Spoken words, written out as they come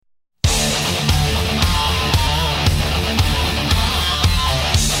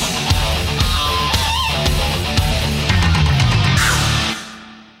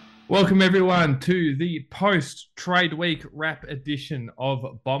Welcome everyone to the post-trade week wrap edition of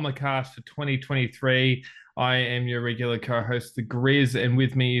Bombercast for 2023. I am your regular co-host, The Grizz, and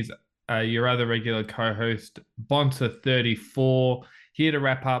with me is your other regular co-host, Bonser34, here to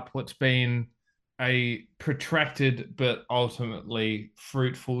wrap up what's been a protracted but ultimately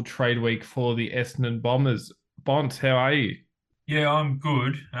fruitful trade week for the Essendon Bombers. Bonds, how are you? Yeah, I'm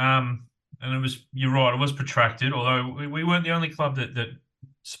good. And you're right, it was protracted, although we weren't the only club that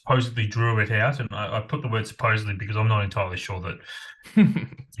supposedly drew it out. And I put the word supposedly because I'm not entirely sure the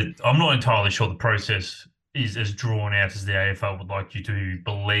process is as drawn out as the AFL would like you to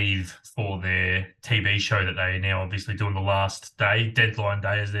believe for their TV show that they are now obviously doing the last day, deadline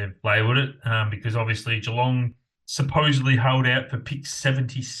day as they've labelled it. Because obviously Geelong supposedly held out for pick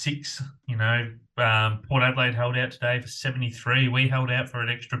 76, Port Adelaide held out today for 73. We held out for an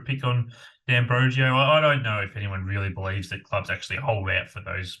extra pick on D'Ambrosio. I don't know if anyone really believes that clubs actually hold out for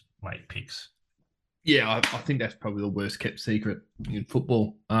those late picks. Yeah, I think that's probably the worst kept secret in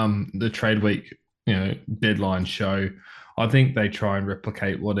football. The trade week, deadline show. I think they try and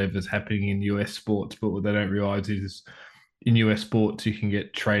replicate whatever's happening in US sports, but what they don't realize is in US sports you can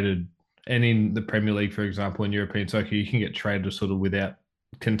get traded, and in the Premier League, for example, in European soccer, you can get traded sort of without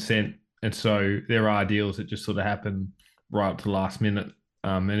consent, and so there are deals that just sort of happen right up to the last minute.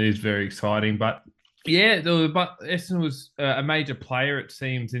 And it is very exciting, but yeah, but Essendon was a major player, it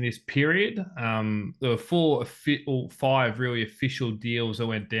seems, in this period. There were or five really official deals that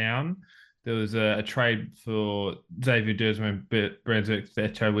went down. There was a trade for Xavier Dersman and Brunswick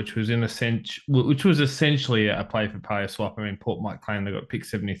Veto, which was essentially a play for player swap. I mean, Port might claim they got pick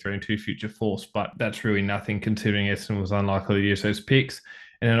 73 and two future fourths, but that's really nothing considering Essendon was unlikely to use those picks.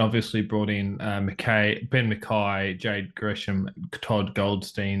 And then obviously brought in Ben Mackay, Jade Gresham, Todd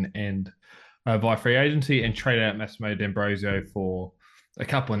Goldstein, and by free agency and traded out Massimo D'Ambrosio for a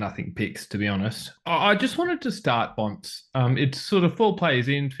couple of nothing picks, to be honest. I just wanted to start Bonts. It's sort of four players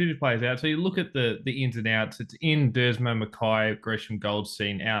in, two players out. So you look at the ins and outs. It's in Dersmo, Mackay, Gresham,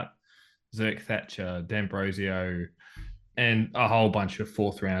 Goldstein, out Zerk Thatcher, D'Ambrosio, and a whole bunch of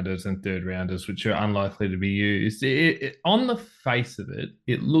fourth rounders and third rounders, which are unlikely to be used. On the face of it,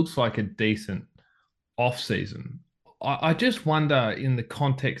 it looks like a decent off season. I just wonder in the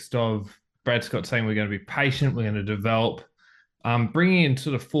context of Brad Scott saying we're going to be patient, we're going to develop, bringing in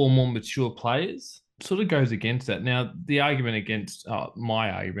sort of four more mature players sort of goes against that. Now, the argument against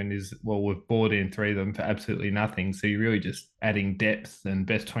my argument is, well, we've bought in three of them for absolutely nothing. So you're really just adding depth and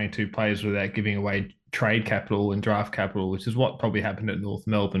best 22 players without giving away trade capital and draft capital, which is what probably happened at North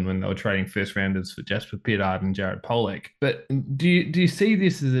Melbourne when they were trading first rounders for Jasper Pittard and Jared Pollock. But do you see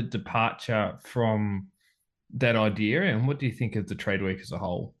this as a departure from that idea? And what do you think of the trade week as a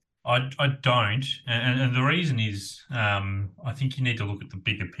whole? I don't, and the reason is I think you need to look at the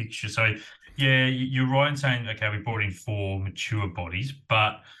bigger picture. So yeah, you're right in saying okay, we brought in four mature bodies,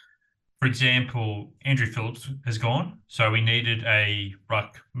 but for example, Andrew Phillips has gone, so we needed a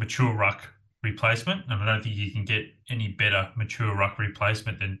mature ruck replacement, and I don't think you can get any better mature ruck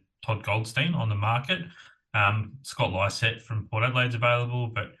replacement than Todd Goldstein on the market. Scott Lysett from Port Adelaide's available,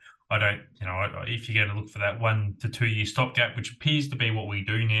 but I don't, if you're going to look for that 1 to 2 year stopgap, which appears to be what we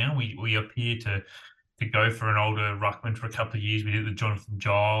do now, we appear to go for an older ruckman for a couple of years. We did the Jonathan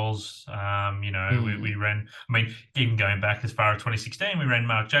Giles. We ran. I mean, even going back as far as 2016, we ran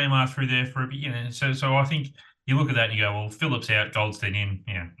Mark Jamar through there for a bit. So I think you look at that and you go, well, Phillips out, Goldstein in.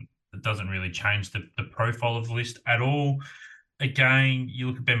 It doesn't really change the profile of the list at all. Again, you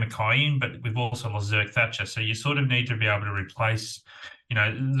look at Ben Mackay in, but we've also lost Zerk Thatcher, so you sort of need to be able to replace.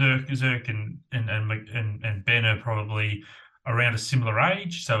 Zerk and Ben are probably around a similar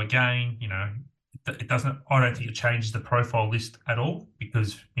age. So again, it doesn't. I don't think it changes the profile list at all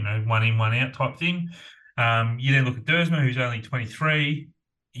because one in, one out type thing. You then look at Dersma, who's only 23.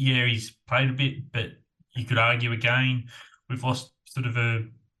 Yeah, he's played a bit, but you could argue again we've lost sort of a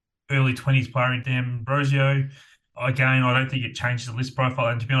early 20s player in D'Ambrosio. Again, I don't think it changes the list profile.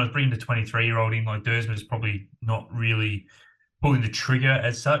 And to be honest, bringing the 23-year-old in like Dersma is probably not really pulling the trigger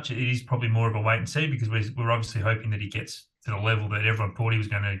as such. It is probably more of a wait and see because we're obviously hoping that he gets to the level that everyone thought he was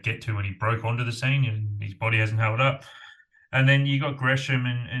going to get to when he broke onto the scene and his body hasn't held up. And then you got Gresham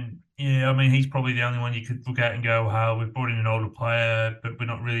and yeah, I mean, he's probably the only one you could look at and go, oh, we've brought in an older player, but we're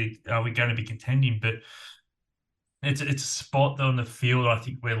not really, are we going to be contending? But it's a spot on the field I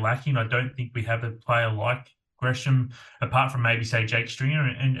think we're lacking. I don't think we have a player like Gresham, apart from maybe say Jake Stringer,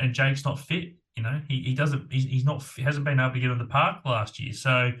 and Jake's not fit. He's not, he hasn't been able to get on the park last year.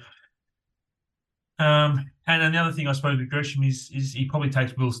 So, and another thing I suppose with Gresham is he probably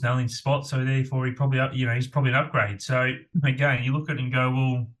takes Will Snelling's spot. So therefore he probably, he's probably an upgrade. So again, you look at it and go,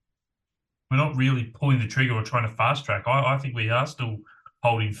 well, we're not really pulling the trigger or trying to fast track. I think we are still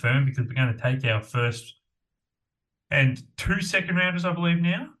holding firm because we're going to take our first and two second rounders, I believe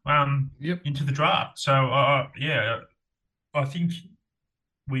now, Yep. into the draft. So yeah, I think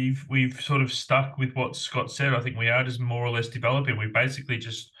we've sort of stuck with what Scott said. I think we are just more or less developing. We basically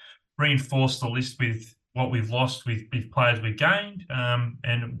just reinforced the list with what we've lost with players we've gained,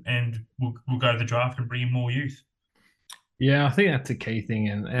 and we'll go to the draft and bring in more youth. Yeah, I think that's a key thing.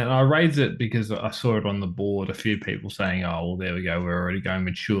 And I raise it because I saw it on the board, a few people saying, oh, well, there we go, we're already going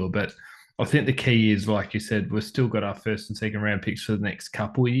mature. But I think the key is, like you said, we've still got our first and second round picks for the next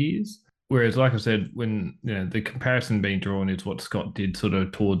couple of years. Whereas, like I said, when the comparison being drawn is what Scott did sort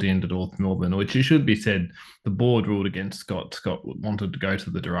of toward the end of North Melbourne, which it should be said, the board ruled against Scott. Scott wanted to go to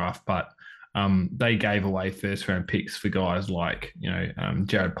the draft, but they gave away first round picks for guys like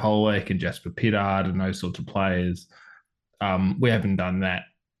Jared Pollock and Jasper Pittard and those sorts of players. We haven't done that.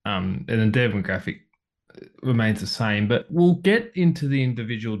 And the demographic remains the same, but we'll get into the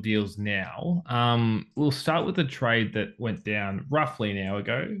individual deals now. We'll start with the trade that went down roughly an hour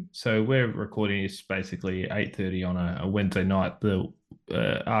ago. So we're recording this basically 8:30 on a Wednesday night.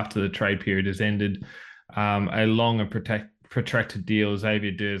 After the trade period has ended, a long and protracted deal.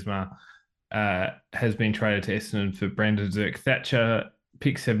 Xavier Dersma has been traded to Essendon for Brandon Zerk-Thatcher,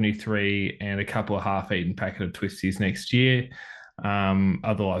 pick 73, and a couple of half-eaten packet of twisties next year,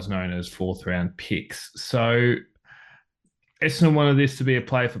 otherwise known as fourth round picks. So Essendon wanted this to be a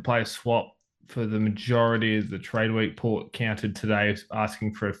player-for-player swap for the majority of the trade week. Port countered today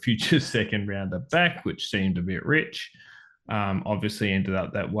asking for a future second rounder back, which seemed a bit rich. Obviously ended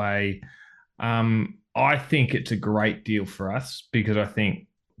up that way. I think it's a great deal for us because I think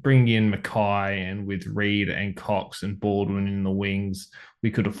bringing in Mackay and with Reid and Cox and Baldwin in the wings,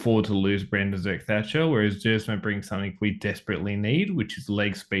 we could afford to lose Brandon Zerk-Thatcher, whereas Dersma brings something we desperately need, which is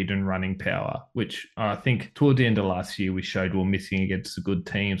leg speed and running power, which I think toward the end of last year we showed we're missing against the good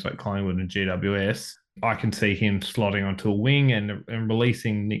teams like Collingwood and GWS. I can see him slotting onto a wing and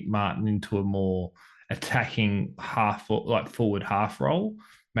releasing Nick Martin into a more attacking forward half role,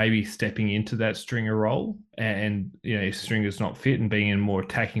 maybe stepping into that stringer role, and if Stringer's not fit and being in more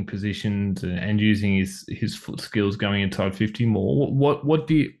attacking positions and using his foot skills going inside 50 more.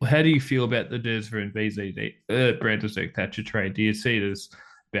 How do you feel about the Dersma and BZD Brandon Zerk-Thatcher trade? Do you see it as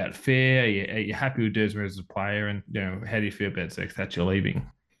about fair? Are you happy with Dersma as a player, and how do you feel about Zerk-Thatcher leaving?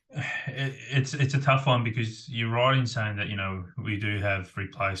 It's a tough one because you're right in saying that we do have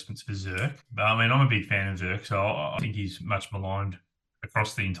replacements for Zerk. But I mean, I'm a big fan of Zerk, so I think he's much maligned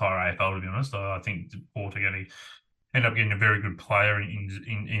across the entire AFL. To be honest, I think Port are going to end up getting a very good player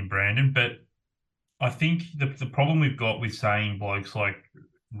in Brandon. But I think the problem we've got with saying blokes like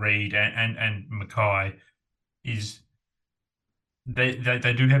Reid and Mackay is they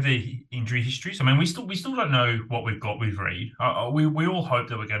do have their injury histories. I mean, we still don't know what we've got with Reid. We all hope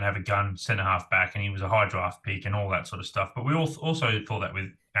that we're going to have a gun centre half back, and he was a high draft pick and all that sort of stuff. But we also thought that with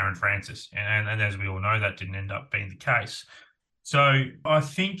Aaron Francis, and as we all know, that didn't end up being the case. So I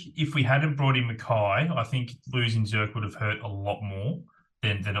think if we hadn't brought in Mackay, I think losing Zerk would have hurt a lot more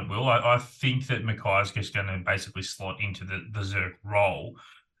than it will. I think that Mackay is just going to basically slot into the Zerk role.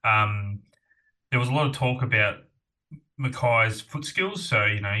 There was a lot of talk about Mackay's foot skills, so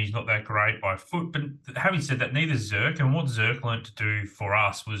he's not that great by foot. But having said that, neither Zerk, and what Zerk learnt to do for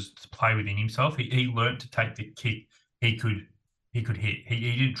us was to play within himself. He learnt to take the kick he could hit.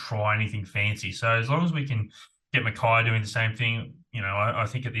 He didn't try anything fancy. So as long as we can get Mackay doing the same thing, I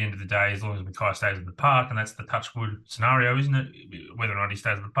think at the end of the day, as long as Mackay stays in the park, and that's the touchwood scenario, isn't it? Whether or not he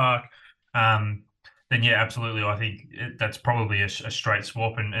stays in the park, then yeah, absolutely. I think that's probably a straight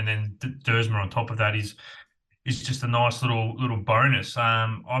swap, and then Dersma on top of that is just a nice little bonus.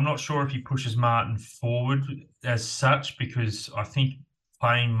 I'm not sure if he pushes Martin forward as such, because I think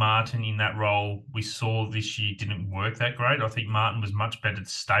playing Martin in that role we saw this year didn't work that great. I think Martin was much better to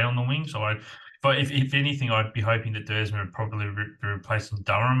stay on the wing. So if anything, I'd be hoping that Dersma would probably be replacing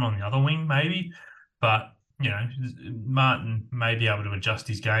Durham on the other wing, maybe. But Martin may be able to adjust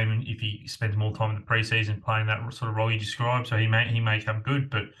his game if he spends more time in the preseason playing that sort of role you described. So he may come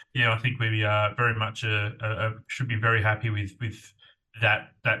good. But yeah, I think we are very much should be very happy with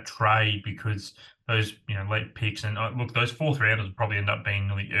that trade, because those late picks and look, those fourth rounders will probably end up being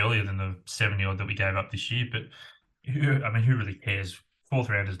nearly earlier than the 70 odd that we gave up this year. But who really cares? Fourth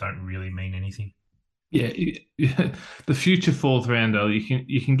rounders don't really mean anything. Yeah, the future fourth rounder,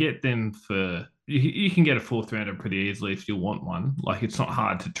 you can get them for you can get a fourth rounder pretty easily if you want one. Like, it's not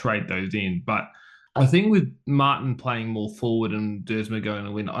hard to trade those in, but I think with Martin playing more forward and Dersma going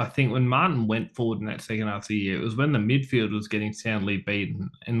to win, I think when Martin went forward in that second half of the year, it was when the midfield was getting soundly beaten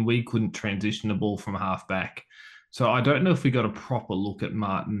and we couldn't transition the ball from half back. So I don't know if we got a proper look at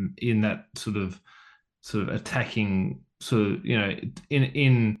Martin in that sort of attacking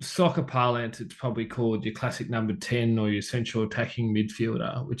in soccer parlance it's probably called your classic number 10 or your central attacking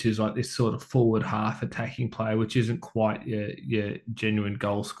midfielder, which is like this sort of forward half attacking player, which isn't quite your genuine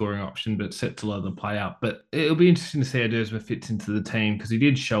goal scoring option but sets a lot of the play up. But it'll be interesting to see how Dersma fits into the team because he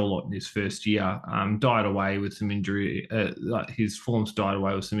did show a lot in his first year. Died away with some injury, like his form's died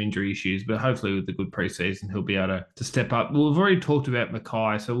away with some injury issues, but hopefully with the good preseason he'll be able to step up. Well, we've already talked about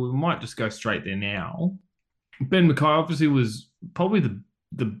Mackay, so we might just go straight there now. Ben Mackay obviously was probably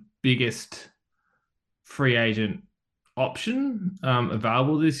the biggest free agent option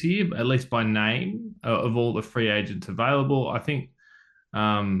available this year, at least by name of all the free agents available. I think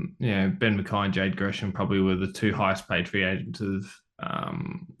Ben Mackay and Jade Gresham probably were the two highest paid free agents of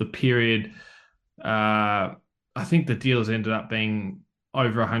the period. I think the deals ended up being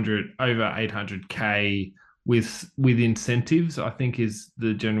over 800K with incentives, I think is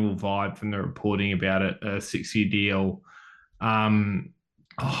the general vibe from the reporting about it. A 6-year deal.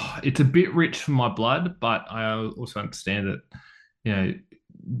 It's a bit rich for my blood, but I also understand that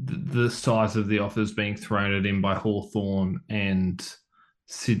the size of the offers being thrown at him by Hawthorn and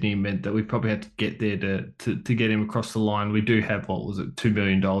Sydney meant that we probably had to get there to get him across the line. We do have, what was it, $2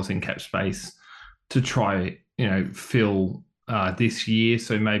 million in cap space to try fill this year,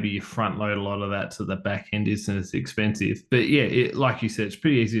 so maybe you front load a lot of that so the back end isn't as expensive. But yeah, like you said, it's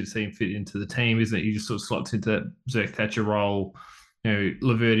pretty easy to see him fit into the team, isn't it? You just sort of slots into that Zerk Thatcher role.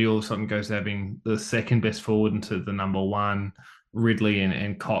 Laverty all of a sudden goes to having the second best forward into the number one. Ridley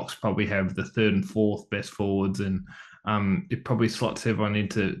and Cox probably have the third and fourth best forwards, and it probably slots everyone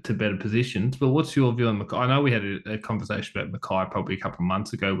into better positions. But what's your view on Mackay? I know we had a conversation about Mackay probably a couple of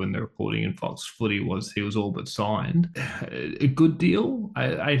months ago when the reporting in Fox Footy was he was all but signed. A good deal,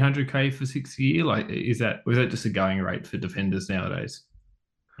 800K for 6 year. Like, was that just a going rate for defenders nowadays?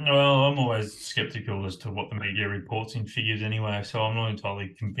 Well, I'm always skeptical as to what the media reports in figures anyway, so I'm not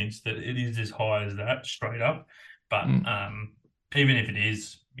entirely convinced that it is as high as that straight up. But even if it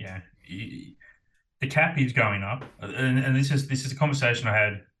is, the cap is going up, and this is a conversation I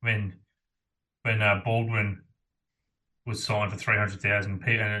had when Baldwin was signed for 300,000,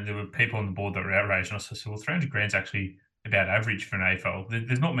 and there were people on the board that were outraged. And I said, "Well, 300 grand's actually about average for an AFL.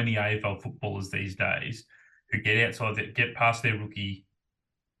 There's not many AFL footballers these days who get past their rookie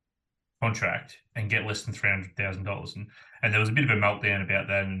contract and get less than $300,000." And there was a bit of a meltdown about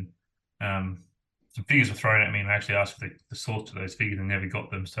that, and some figures were thrown at me, and I actually asked for the source to those figures and never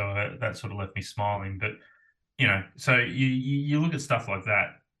got them. So that sort of left me smiling. But so you look at stuff like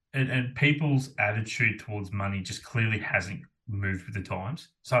that, and people's attitude towards money just clearly hasn't moved with the times.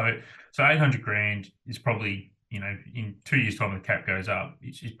 So 800 grand is probably, in 2 years' time, the cap goes up.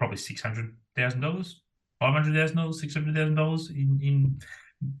 It's probably $600,000, $500,000, $600,000 in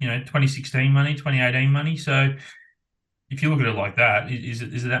 2016 money, 2018 money. So if you look at it like that, is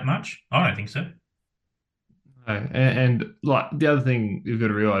it that much? I don't think so. And like the other thing you've got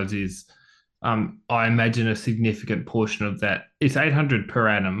to realize is, I imagine a significant portion of that, it's 800 per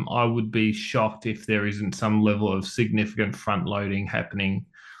annum. I would be shocked if there isn't some level of significant front loading happening.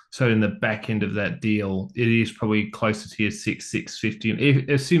 So in the back end of that deal, it is probably closer to your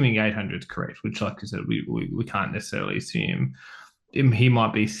 650, assuming 800 is correct, which, like I said, we can't necessarily assume. He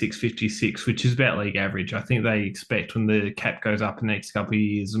might be 656, which is about league average. I think they expect when the cap goes up in the next couple of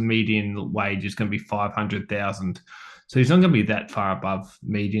years, the median wage is going to be 500,000. So he's not going to be that far above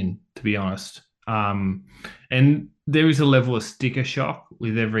median, to be honest. And there is a level of sticker shock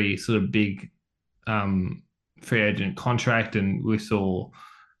with every sort of big free agent contract, and we saw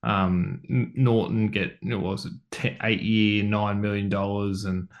Norton get, what was it, 8 year, $9 million,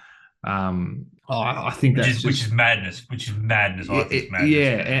 and I think which is madness. Which is madness. I think it's madness.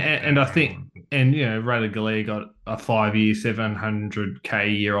 Yeah, and I think, and Rayla Galea got a 5 year, 700K a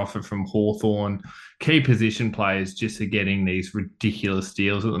year offer from Hawthorn. Key position players just are getting these ridiculous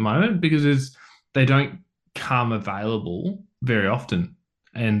deals at the moment because they don't come available very often.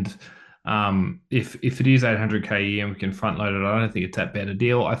 And if it is 800K a year and we can front load it, I don't think it's that bad a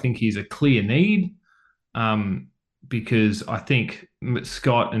deal. I think he's a clear need. Because I think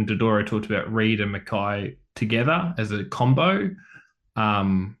Scott and Dodoro talked about Reid and Mackay together as a combo,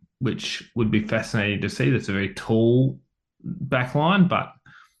 which would be fascinating to see. That's a very tall backline, but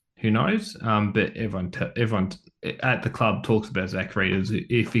who knows? But everyone at the club talks about Zach Reid as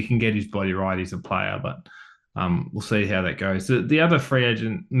if he can get his body right, he's a player. But we'll see how that goes. The other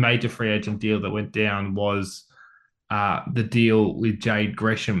major free agent deal that went down was the deal with Jade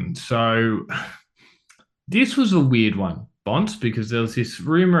Gresham. So this was a weird one, Bonds, because there was this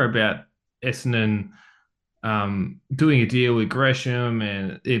rumor about Essendon doing a deal with Gresham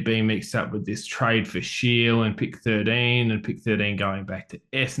and it being mixed up with this trade for Shield and pick 13 and pick 13 going back to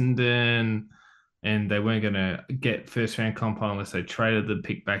Essendon. And they weren't going to get first round comp unless they traded the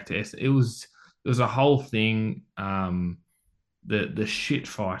pick back to Essendon. It was a whole thing. The shit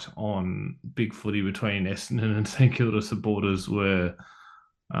fight on BigFooty between Essendon and St Kilda supporters were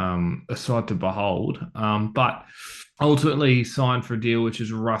a sight to behold. But ultimately, he signed for a deal which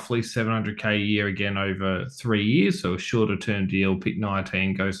is roughly 700K a year again over 3 years. So a shorter term deal, pick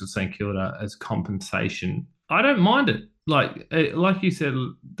 19 goes to St Kilda as compensation. I don't mind it. Like you said,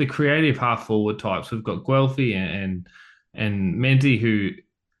 the creative half forward types. We've got Guelphy and Mendy, who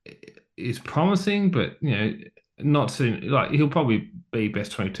is promising, but not soon. Like he'll probably be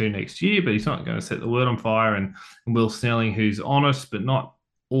best 22 next year, but he's not going to set the world on fire. And Will Snelling, who's honest but not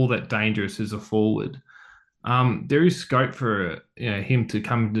all that dangerous as a forward. There is scope for him to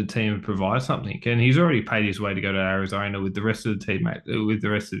come into the team and provide something, and he's already paid his way to go to Arizona with the rest of the teammate, with the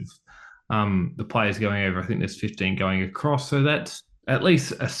rest of the players going over. I think there's 15 going across, so that's at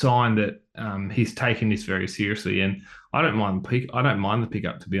least a sign that he's taken this very seriously. And I don't mind the pick. I don't mind the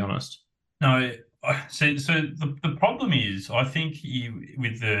pickup, to be honest. No, so the problem is, I think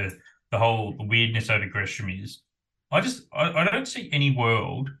with the whole weirdness over Gresham is, I don't see any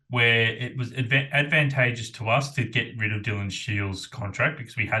world where it was advantageous to us to get rid of Dylan Shields' contract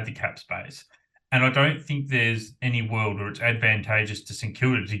because we had the cap space. And I don't think there's any world where it's advantageous to St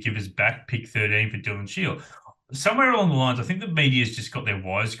Kilda to give us back pick 13 for Dylan Shields. Somewhere along the lines, I think the media's just got their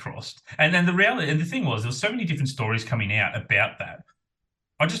wires crossed. And then the reality, and the thing was, there were so many different stories coming out about that.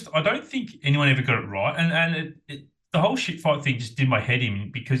 I don't think anyone ever got it right. And the whole shit fight thing just did my head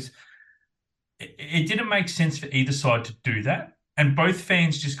in because it didn't make sense for either side to do that. And both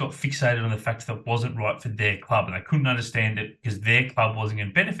fans just got fixated on the fact that it wasn't right for their club and they couldn't understand it because their club wasn't going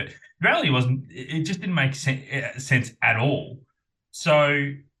to benefit. The reality wasn't, it just didn't make sense at all.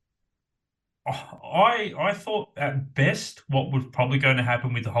 So I thought at best what was probably going to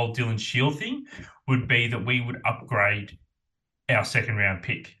happen with the whole Dylan Shield thing would be that we would upgrade our second round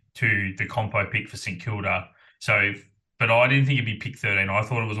pick to the compo pick for St Kilda. But I didn't think it'd be pick 13. I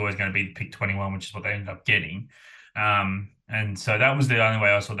thought it was always going to be pick 21, which is what they ended up getting. And so that was the only way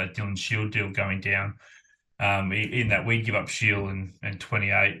I saw that Dylan Shield deal going down, in that we'd give up Shield and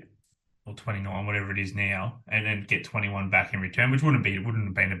 28 or 29, whatever it is now, and then get 21 back in return, which wouldn't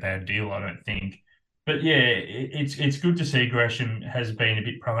have been a bad deal, I don't think. But yeah, it's good to see Gresham has been a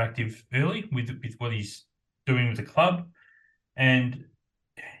bit proactive early with what he's doing with the club. And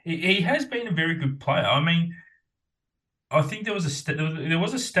he has been a very good player. I mean, I think there was a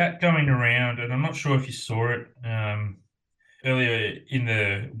stat going around, and I'm not sure if you saw it earlier in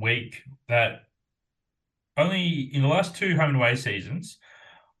the week, that only in the last two home and away seasons,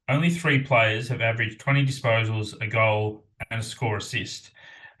 only 3 players have averaged 20 disposals, a goal, and a score assist.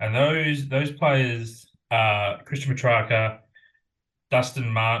 And those players are Christian Petrarca, Dustin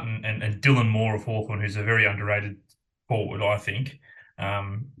Martin, and Dylan Moore of Hawthorn, who's a very underrated forward, I think.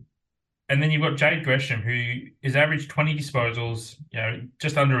 And then you've got Jade Gresham, who has averaged 20 disposals,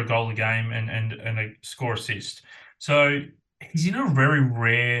 just under a goal a game and a score assist. So he's in a very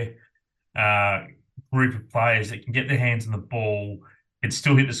rare group of players that can get their hands on the ball, can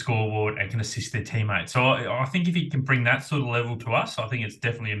still hit the scoreboard, and can assist their teammates. So I think if he can bring that sort of level to us, I think it's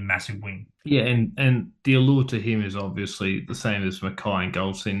definitely a massive win. Yeah, and the allure to him is obviously the same as Mackay and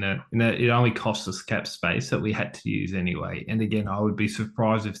Goldstein, that it only cost us cap space that we had to use anyway. And again, I would be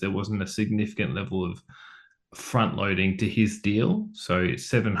surprised if there wasn't a significant level of front loading to his deal. So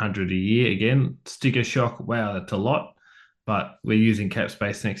 700 a year, again, sticker shock. Wow, that's a lot. But we're using cap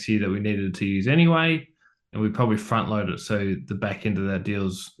space next year that we needed to use anyway. And we probably front load it. So the back end of that deal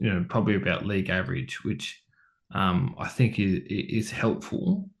is, probably about league average, which I think is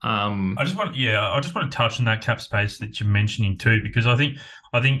helpful. I just want to touch on that cap space that you're mentioning too, because I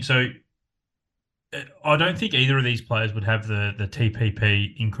think so. I don't think either of these players would have the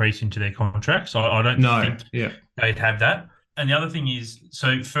TPP increase into their contracts. I don't think they'd have that. And the other thing is,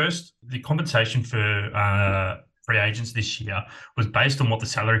 so first, the compensation for free agents this year was based on what the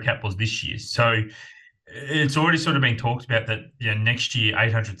salary cap was this year. So it's already sort of been talked about that next year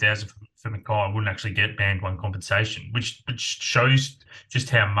 800,000 for Mackay wouldn't actually get band one compensation, which shows just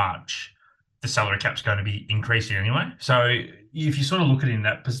how much the salary cap's going to be increasing anyway. So if you sort of look at it in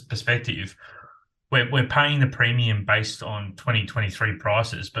that perspective, we're paying the premium based on 2023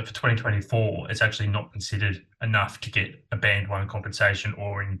 prices, but for 2024, it's actually not considered enough to get a band one compensation,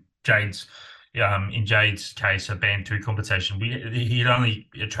 or in Jade's case, a band two compensation. He'd only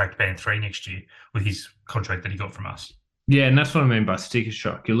attract band three next year with his contract that he got from us. Yeah, and that's what I mean by sticker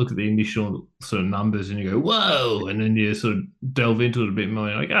shock. You look at the initial sort of numbers and you go, whoa, and then you sort of delve into it a bit more.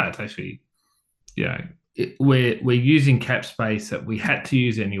 And you're like, it's actually, we're using cap space that we had to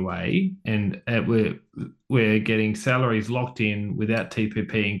use anyway, and we're getting salaries locked in without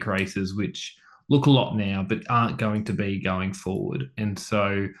TPP increases, which look a lot now, but aren't going to be going forward. And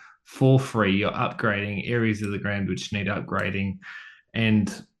so for free, you're upgrading areas of the ground which need upgrading,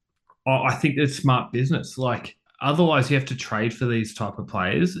 and I think that's smart business. Like otherwise, you have to trade for these type of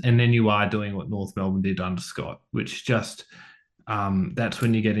players, and then you are doing what North Melbourne did under Scott, which just that's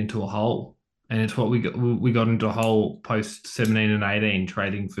when you get into a hole. And it's what we got. We got into a hole post 17 and 18,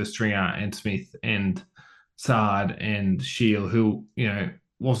 trading for Stringer and Smith and Sard and Shield, who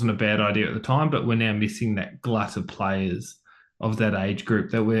wasn't a bad idea at the time, but we're now missing that glut of players of that age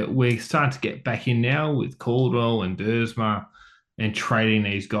group that we're starting to get back in now with Caldwell and Dersma and trading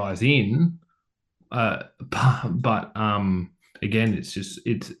these guys in. But again, it's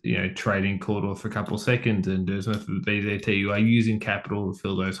trading Caldwell for a couple of seconds and Dersma for BZT. You are using capital to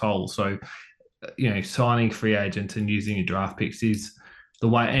fill those holes. So signing free agents and using your draft picks is the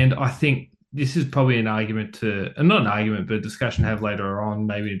way. And I think this is probably an argument not an argument, but a discussion to have later on,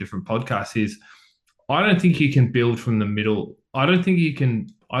 maybe in a different podcast, is I don't think you can build from the middle. I don't think you can.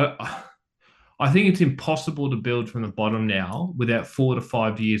 I think it's impossible to build from the bottom now without 4 to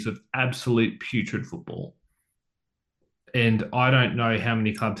 5 years of absolute putrid football. And I don't know how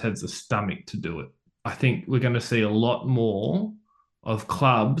many clubs have the stomach to do it. I think we're going to see a lot more of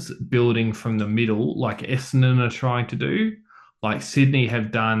clubs building from the middle, like Essendon are trying to do, like Sydney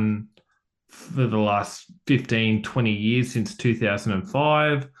have done for the last 15, 20 years since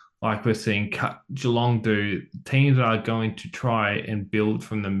 2005. Like we're seeing Geelong do. Teams are going to try and build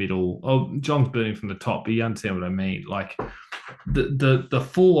from the middle. Oh, Geelong's building from the top, but you understand what I mean. Like the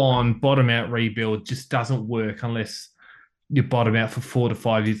full-on bottom-out rebuild just doesn't work unless you bottom out for 4 to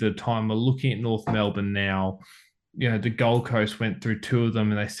 5 years at a time. We're looking at North Melbourne now. The Gold Coast went through 2 of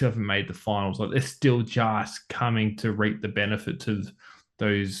them and they still haven't made the finals. Like they're still just coming to reap the benefits of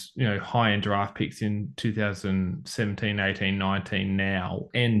those, high-end draft picks in 2017, 18, 19 now.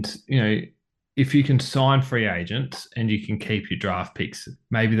 And, if you can sign free agents and you can keep your draft picks,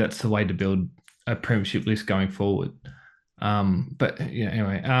 maybe that's the way to build a premiership list going forward. But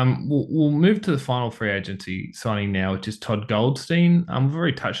anyway, we'll move to the final free agency signing now, which is Todd Goldstein. We've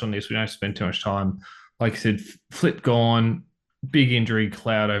already touched on this. We don't spend too much time. Like I said, Flip gone, big injury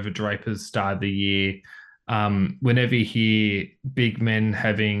cloud over Draper's start of the year. Whenever you hear big men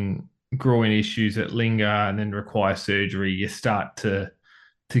having groin issues that linger and then require surgery, you start to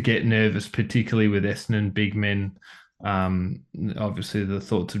get nervous, particularly with Essendon big men. Obviously, the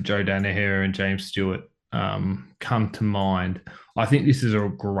thoughts of Joe Danaher and James Stewart come to mind. I think this is a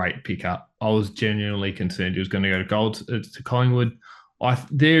great pickup. I was genuinely concerned he was going to go to Collingwood.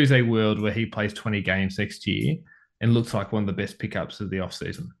 There is a world where he plays 20 games next year and looks like one of the best pickups of the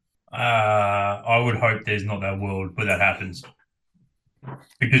offseason. I would hope there's not that world where that happens,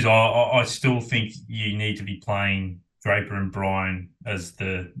 because I still think you need to be playing Draper and Bryan as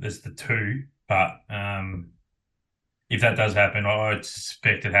the two. But if that does happen, I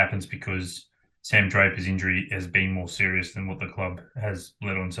suspect it happens because Sam Draper's injury has been more serious than what the club has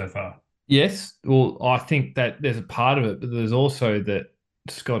let on so far. Yes, well, I think that there's a part of it, but there's also that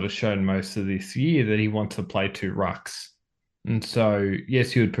Scott has shown most of this year that he wants to play 2 rucks. And so,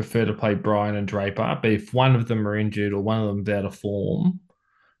 yes, you would prefer to play Bryan and Draper, but if one of them are injured or one of them's out of form,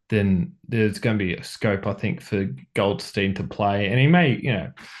 then there's going to be a scope, I think, for Goldstein to play. And he may,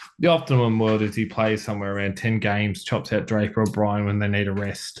 the optimum world is he plays somewhere around 10 games, chops out Draper or Bryan when they need a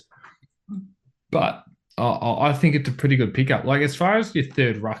rest. But I think it's a pretty good pickup. Like, as far as your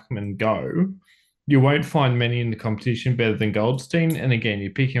third ruckman go, you won't find many in the competition better than Goldstein. And again, you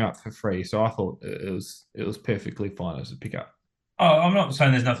pick him up for free. So I thought it was perfectly fine as a pickup. Oh, I'm not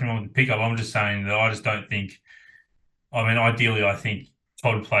saying there's nothing wrong with the pickup. I'm just saying that I just don't think. I mean, ideally, I think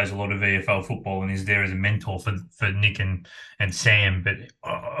Todd plays a lot of VFL football and is there as a mentor for Nick and Sam. But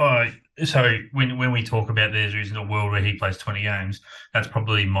so when we talk about there isn't a world where he plays 20 games, that's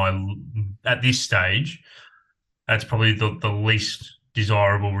probably at this stage, that's probably the least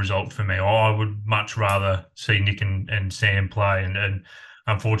desirable result for me. I would much rather see Nick and Sam play. And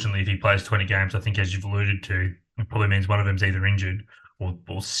unfortunately, if he plays 20 games, I think, as you've alluded to, it probably means one of them's either injured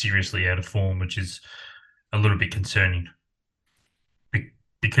or seriously out of form, which is a little bit concerning.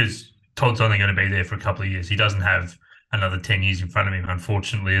 Because Todd's only going to be there for a couple of years. He doesn't have another 10 years in front of him,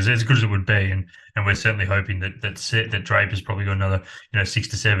 unfortunately, as good as it would be. And we're certainly hoping that Draper's probably got another, 6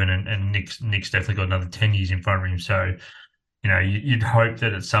 to 7, and Nick's definitely got another 10 years in front of him. So, you'd hope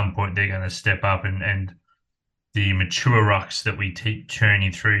that at some point they're going to step up, and the mature rucks that we keep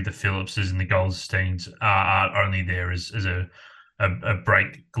churning through, the Phillipses and the Goldsteins, are only there as a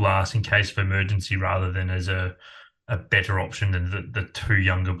break glass in case of emergency, rather than as a better option than the two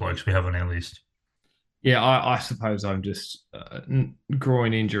younger blokes we have on our list. Yeah, I suppose I'm just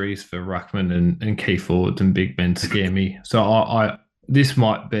groin injuries for ruckman and key forwards and big men scare me. So I this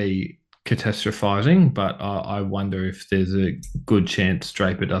might be catastrophizing, but I wonder if there's a good chance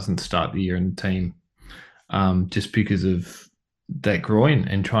Draper doesn't start the year in the team, just because of that groin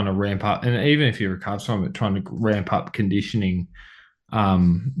and trying to ramp up. And even if he recovers from it, trying to ramp up conditioning,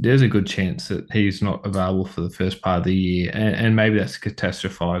 there's a good chance that he's not available for the first part of the year. And maybe that's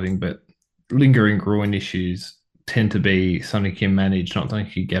catastrophizing, but lingering groin issues tend to be something you can manage, not something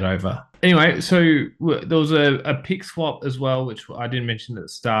you get over. Anyway, so there was a pick swap as well, which I didn't mention at the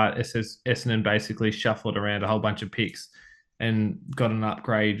start. Essendon basically shuffled around a whole bunch of picks and got an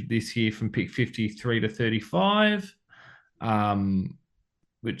upgrade this year from pick 53 to 35,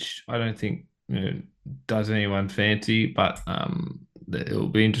 which I don't think does anyone fancy, but it'll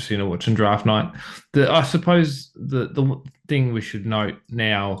be interesting to watch on draft night. I suppose the thing we should note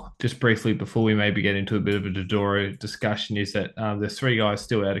now, just briefly before we maybe get into a bit of a Dodoro discussion, is that there's three guys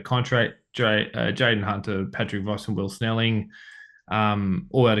still out of contract: Jaden Hunter, Patrick Voss, and Will Snelling,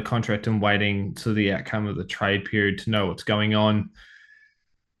 all out of contract and waiting to the outcome of the trade period to know what's going on.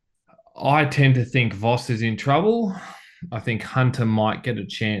 I tend to think Voss is in trouble. I think Hunter might get a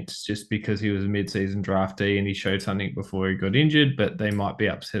chance just because he was a mid-season draftee and he showed something before he got injured, but they might be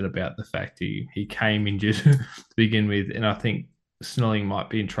upset about the fact he came injured to begin with. And I think Snelling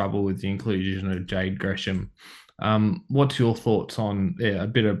might be in trouble with the inclusion of Jade Gresham. What's your thoughts on a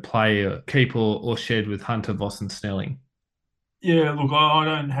bit of play, keep or shed with Hunter, Voss and Snelling? Yeah, look, I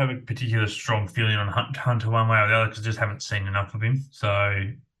don't have a particular strong feeling on Hunter one way or the other because I just haven't seen enough of him. So,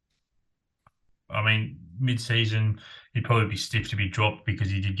 I mean, mid-season, he'd probably be stiff to be dropped because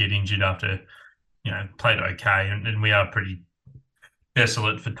he did get injured after, played okay. And we are pretty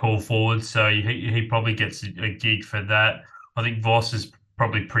desolate for tall forwards. So he probably gets a gig for that. I think Voss is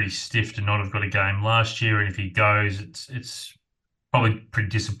probably pretty stiff to not have got a game last year. And if he goes, it's probably pretty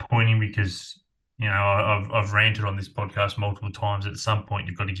disappointing because, I've ranted on this podcast multiple times. At some point,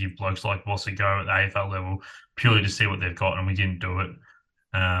 you've got to give blokes like Voss a go at the AFL level purely to see what they've got. And we didn't do it.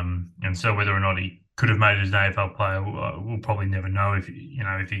 And so whether or not he could have made it as an AFL player, we'll probably never know if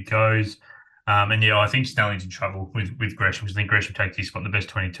he goes. And yeah, I think Snelling's in trouble with Gresham because I think Gresham takes his spot, the best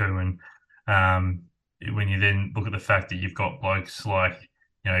 22. And when you then look at the fact that you've got blokes like,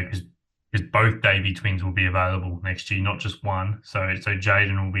 because both Davey twins will be available next year, not just one. So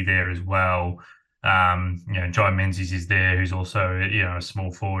Jaden will be there as well. Jai Menzies is there, who's also a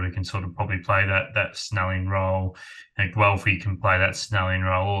small forward who can sort of probably play that Snelling role, and Guelphy can play that Snelling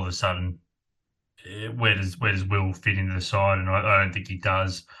role. All of a sudden, where does Will fit into the side? And I don't think he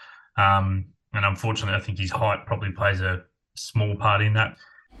does. And unfortunately, I think his height probably plays a small part in that.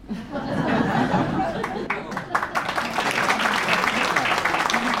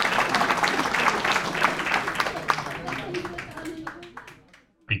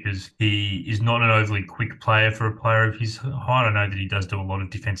 Because he is not an overly quick player for a player of his height. I know that he does do a lot of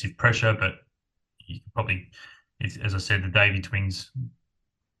defensive pressure, but you could probably, as I said, the Davey twins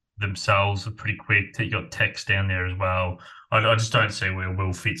themselves are pretty quick. You got Tex down there as well. I just don't see where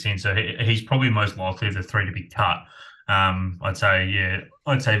Will fits in. So he's probably most likely of the three to be cut. I'd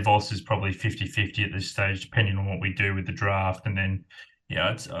say Voss is probably 50-50 at this stage, depending on what we do with the draft. And then,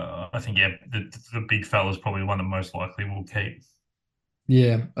 I think, the big fella's probably the one that most likely will keep.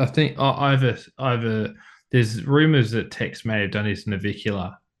 Yeah, I think there's rumours that Tex may have done his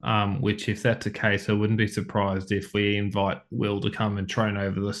navicular, which if that's the case, I wouldn't be surprised if we invite Will to come and train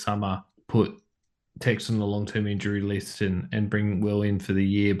over the summer, put Tex on the long-term injury list and bring Will in for the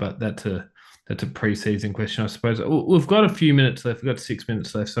year. But that's a pre-season question, I suppose. We've got a few minutes left. We've got 6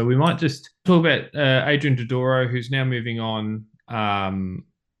 minutes left. So we might just talk about Adrian Dodoro, who's now moving on.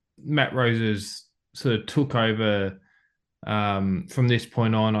 Matt Rosers sort of took over. From this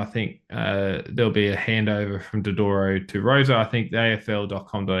point on, I think there'll be a handover from Dodoro to Rosa. I think the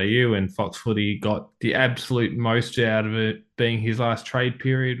AFL.com.au and Fox Footy got the absolute most out of it, being his last trade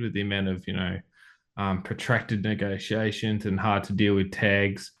period with the amount of protracted negotiations and hard to deal with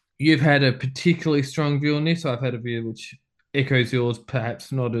tags. You've had a particularly strong view on this. I've had a view which echoes yours,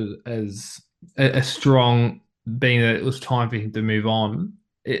 perhaps not as strong, being that it was time for him to move on.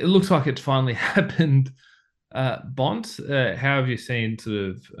 it looks like it's finally happened. Bont, how have you seen sort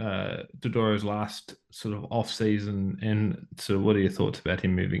of Dodoro's last sort of off season, and so what are your thoughts about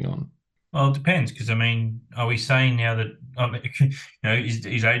him moving on? Well, it depends because I mean, are we saying now that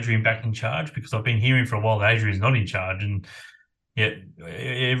is Adrian back in charge? Because I've been hearing for a while that Adrian's not in charge, and yet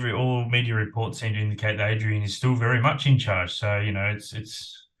every all media reports seem to indicate that Adrian is still very much in charge. So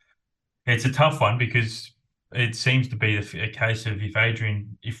it's a tough one because it seems to be a case of if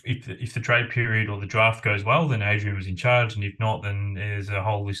Adrian, if the trade period or the draft goes well, then Adrian was in charge, and if not, then there's a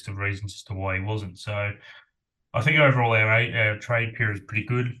whole list of reasons as to why he wasn't. So I think overall our trade period is pretty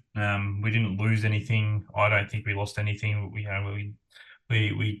good. We didn't lose anything. I don't think we lost anything.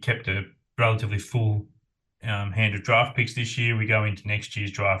 We kept a relatively full hand of draft picks this year. We go into next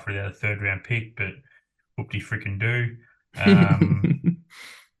year's draft without a third round pick, but whoop de freaking do.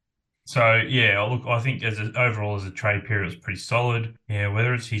 So yeah, look, I think overall as a trade period, it was pretty solid. Yeah,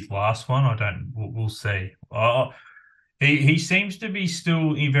 whether it's his last one, I don't. We'll see. He seems to be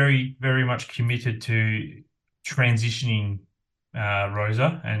still very very much committed to transitioning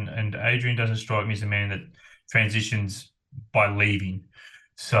Rosa, and Adrian doesn't strike me as a man that transitions by leaving.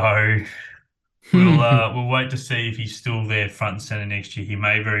 So we'll wait to see if he's still there front and center next year. He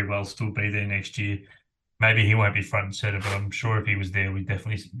may very well still be there next year. Maybe he won't be front and center, but I'm sure if he was there, we'd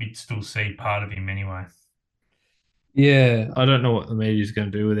still see part of him anyway. Yeah, I don't know what the media's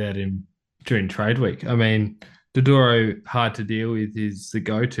going to do without him during trade week. I mean, Dodoro, hard to deal with, is the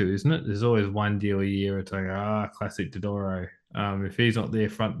go-to, isn't it? There's always one deal a year. It's like, classic Dodoro. If he's not there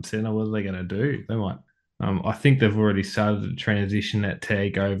front and center, what are they going to do? They might. I think they've already started to transition that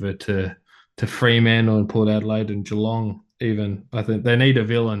tag over to Fremantle and Port Adelaide and Geelong. Even I think they need a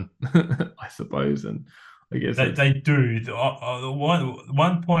villain, I suppose, and I guess They do. The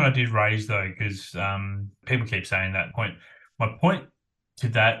one point I did raise though, because people keep saying that point. My point to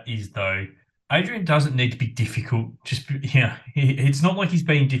that is though, Adrian doesn't need to be difficult. Just it's not like he's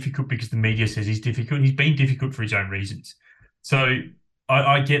being difficult because the media says he's difficult. He's being difficult for his own reasons. So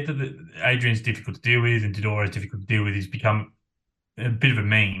I get that Adrian's difficult to deal with and Dodoro is difficult to deal with. He's become a bit of a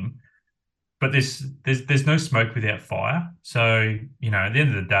meme, but there's no smoke without fire. So at the end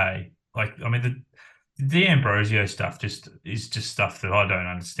of the day, like I mean the Ambrosio stuff is just stuff that I don't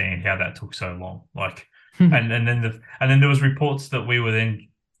understand how that took so long. Like, and then there was reports that we were then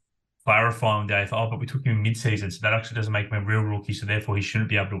clarifying Dave. Oh, but we took him mid-season, so that actually doesn't make him a real rookie. So therefore, he shouldn't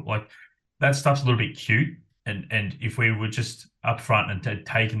be able to like that stuff's a little bit cute. And if we were just upfront and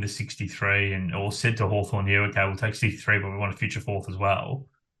taken the 63 and or said to Hawthorn, yeah, okay, we'll take 63, but we want a future fourth as well.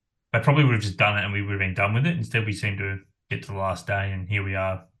 They probably would have just done it and we would have been done with it. Instead, we seem to get to the last day and here we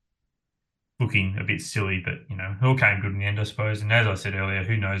are looking a bit silly, but it all came good in the end, I suppose. And as I said earlier,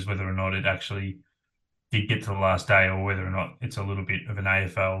 who knows whether or not it actually did get to the last day or whether or not it's a little bit of an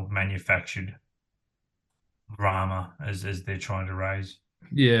AFL manufactured drama as they're trying to raise.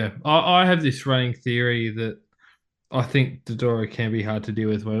 Yeah, I have this running theory that I think Dodoro can be hard to deal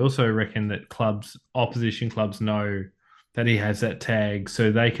with. But I also reckon that opposition clubs know that he has that tag,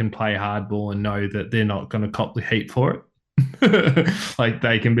 so they can play hardball and know that they're not going to cop the heat for it. Like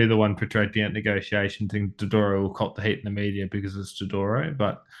they can be the one protracting out negotiations, and Dodoro will cop the heat in the media because it's Dodoro.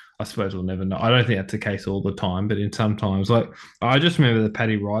 But I suppose we'll never know. I don't think that's the case all the time, but in some times, like I just remember the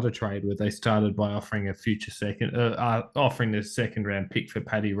Paddy Ryder trade where they started by offering a future offering the second round pick for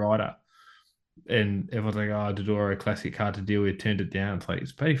Paddy Ryder, and everyone's like, "Oh, Dodoro, classic, hard to deal with." Turned it down. It's like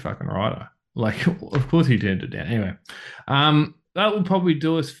it's Paddy fucking Ryder. Like, of course he turned it down. Anyway, that will probably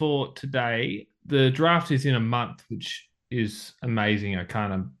do us for today. The draft is in a month, which is amazing. I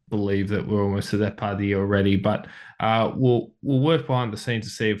can't believe that we're almost to that part of the year already. But we'll work behind the scenes to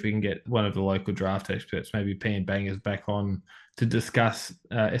see if we can get one of the local draft experts, maybe P and Bangers, back on to discuss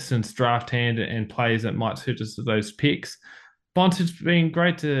Essendon's draft hand and players that might suit us to those picks. Bont, it's been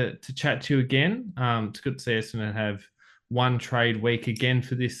great to chat to you again. It's good to see Essendon have one trade week again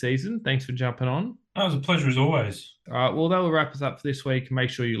for this season. Thanks for jumping on. That was a pleasure as always. All right, well, that will wrap us up for this week. Make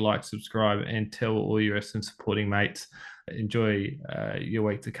sure you like, subscribe, and tell all your Essendon supporting mates. Enjoy your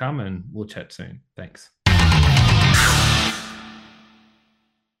week to come, and we'll chat soon. Thanks.